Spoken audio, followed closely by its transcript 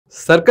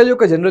Circle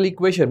యొక్క general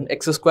equation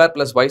x square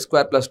plus y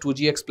square plus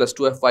 2gx plus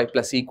 2fy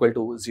plus equal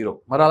to 0.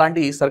 మరి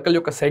అలాంటి circle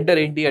యొక్క centre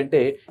ఏంటి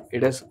అంటే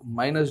it is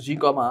 -g,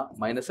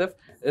 -f.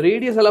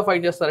 Radius ఎలా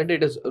find చేస్తారంటే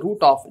it is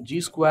root of g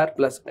square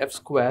plus f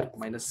square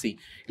minus c.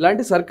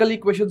 ఇలాంటి circle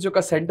equations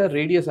యొక్క centre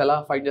radius ఎలా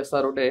ఫైండ్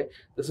చేస్తారు అంటే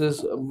దిస్ ఇస్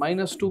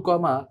 -2,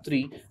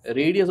 3.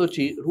 రేడియస్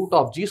వచ్చి రూట్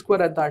ఆఫ్ g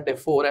స్క్వేర్ ఎంత అంటే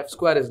 4, f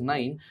square is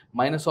 9,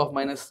 minus of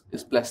minus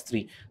is plus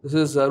 3. This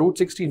is root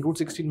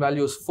 16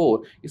 value is 4.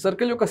 ఈ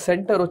circle యొక్క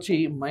సెంటర్ వచ్చి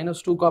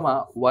 -2,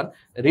 1.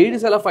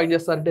 రేడియస్ ఎలా ఫైండ్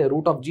చేస్తారంటే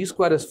root of g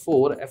square is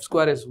 4, f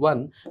square is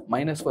 1,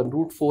 -1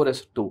 route 4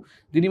 is 2.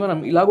 దీన్ని మనం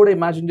ఇలా కూడా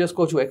ఇమాజిన్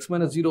చేసుకోవచ్చు, x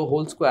 - 0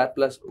 whole square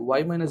plus y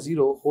 -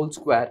 0 whole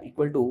square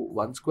equal to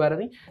 1 square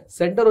అని.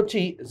 సెంటర్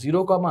వచ్చి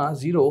 0,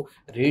 0,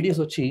 రేడియస్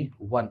వచ్చి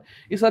 1.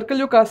 ఈ సర్కిల్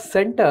యొక్క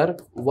సెంటర్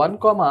 1,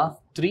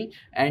 3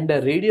 అండ్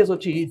రేడియస్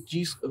వచ్చి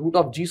root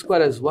of g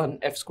square is 1,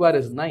 f square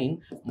is 9,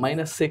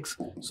 -6.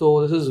 So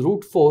this is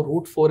root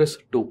 4 is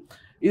 2.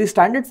 ఇది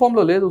స్టాండర్డ్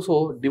ఫామ్లో లేదు, సో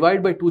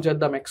డివైడ్ బై 2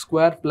 చేద్దాం. x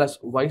square plus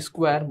y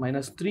square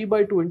minus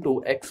 3/2 into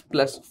x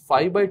plus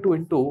 5/2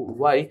 into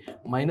y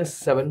minus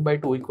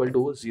 7/2 equal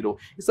to 0.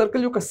 ఈ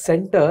circle యొక్క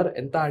centre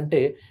ఎంత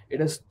అంటే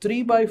it is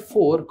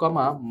 3/4,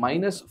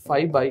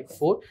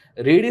 -5/4.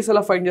 Radius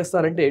ఎలా find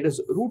చేస్తారంటే it is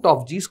root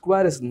of g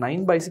square is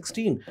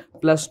 9/16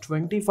 plus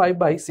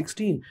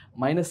 25/16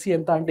 minus c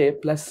ఎంత అంటే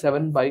plus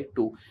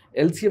 7/2.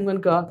 LCM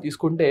కనుక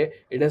తీసుకుంటే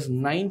it is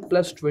 9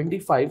 plus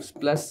 25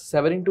 plus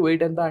 7 into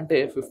 8 ఎంత అంటే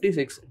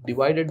 56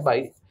 divided by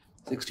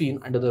 16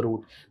 under the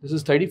route. This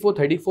is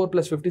 34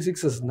 plus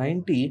 56 is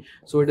 90.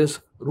 So it is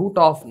root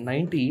of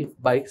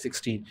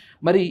 90/16.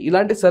 మరి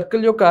ఇలాంటి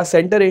circle యొక్క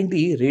centre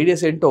ఏంటి,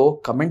 రేడియస్ ఏంటో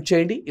కమెంట్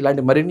చేయండి.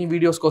 ఇలాంటి మరిన్ని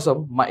వీడియోస్ కోసం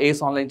మా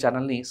ఏస్ ఆన్లైన్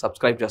ఛానల్ని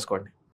సబ్స్క్రైబ్ చేసుకోండి.